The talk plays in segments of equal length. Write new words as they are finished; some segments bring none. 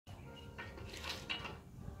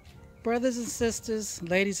Brothers and sisters,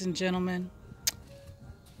 ladies and gentlemen,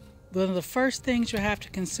 one of the first things you have to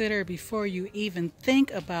consider before you even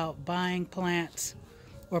think about buying plants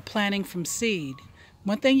or planting from seed,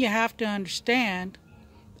 one thing you have to understand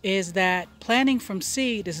is that planting from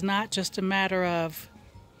seed is not just a matter of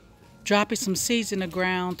dropping some seeds in the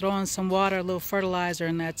ground, throwing some water, a little fertilizer,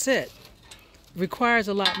 and that's it. It requires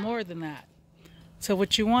a lot more than that. So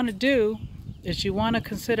what you want to do is you want to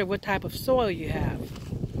consider what type of soil you have.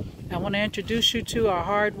 I want to introduce you to our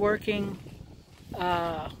hard-working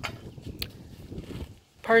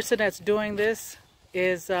person that's doing this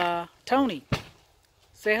is Tony.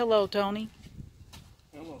 Say hello, Tony.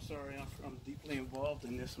 Hello, sorry, I'm deeply involved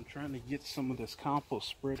in this. I'm trying to get some of this compost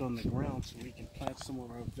spread on the ground so we can plant some of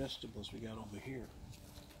our vegetables we got over here.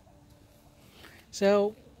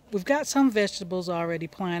 So we've got some vegetables already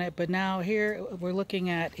planted, but now here what we're looking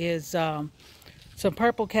at is some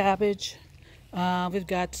purple cabbage. We've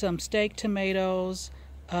got some steak tomatoes,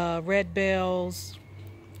 red bells,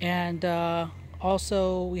 and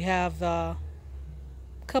also we have a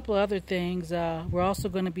couple of other things. We're also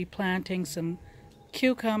going to be planting some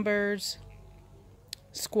cucumbers,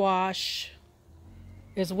 squash,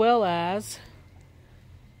 as well as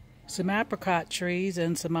some apricot trees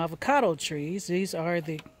and some avocado trees. These are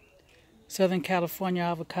the Southern California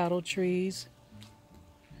avocado trees,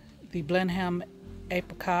 the Blenheim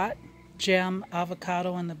apricot, gem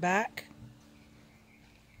avocado in the back,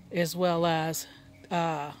 as well as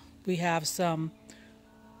we have some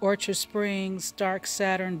Orchard Springs Stark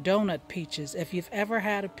Saturn donut peaches. If you've ever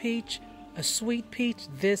had a peach, a sweet peach,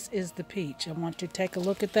 this is the peach. I want you to take a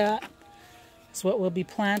look at that. That's what we'll be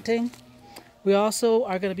planting. We also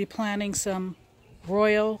are going to be planting some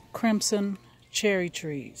Royal Crimson cherry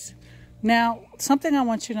trees. Now, something I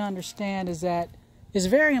want you to understand is that it's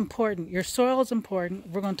very important. Your soil is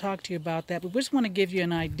important. We're going to talk to you about that, but we just want to give you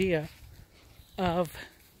an idea of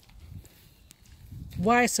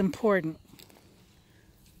why it's important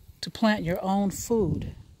to plant your own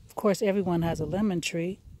food. Of course, everyone has a lemon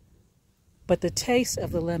tree, but the taste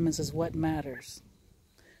of the lemons is what matters.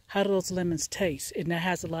 How do those lemons taste? And that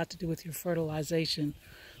has a lot to do with your fertilization.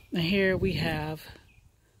 And here we have,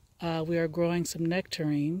 we are growing some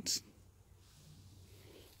nectarines.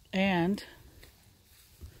 And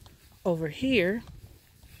over here,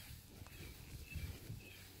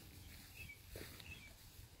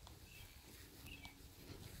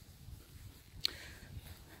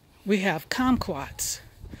 we have kumquats.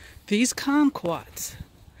 These kumquats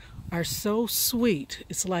are so sweet,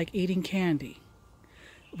 it's like eating candy.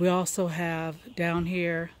 We also have down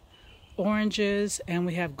here oranges, and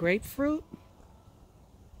we have grapefruit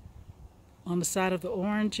on the side of the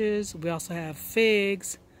oranges. We also have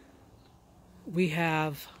figs. We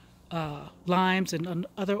have limes and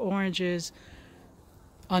other oranges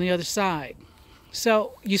on the other side.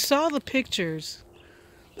 So you saw the pictures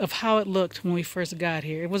of how it looked when we first got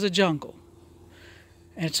here. It was a jungle.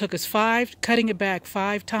 And it took us cutting it back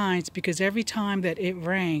 5 times, because every time that it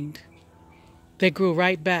rained, they grew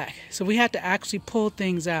right back. So we had to actually pull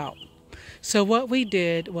things out. So what we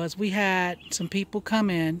did was we had some people come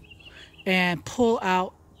in and pull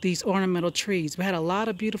out these ornamental trees. We had a lot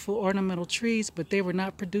of beautiful ornamental trees, but they were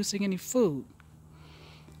not producing any food.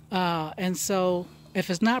 And so if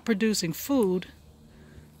it's not producing food,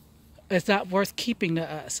 it's not worth keeping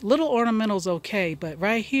to us. Little ornamental's okay, but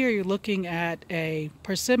right here you're looking at a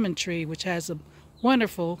persimmon tree which has some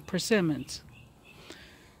wonderful persimmons.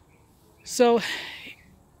 So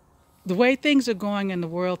the way things are going in the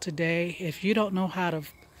world today, if you don't know how to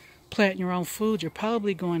plant your own food, you're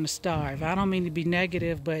probably going to starve. I don't mean to be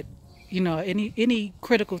negative, but you know, any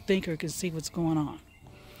critical thinker can see what's going on.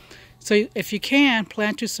 So if you can,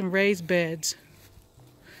 plant you some raised beds.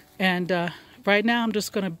 And right now I'm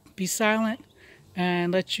just going to be silent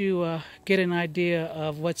and let you get an idea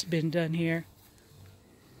of what's been done here.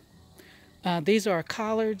 These are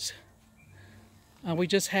collards. We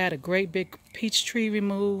just had a great big peach tree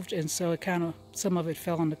removed, and so it some of it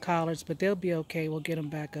fell on the collards, but they'll be okay. We'll get them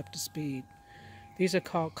back up to speed. These are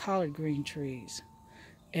called collard green trees,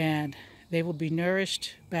 and they will be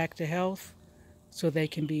nourished back to health so they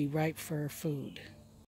can be ripe for food.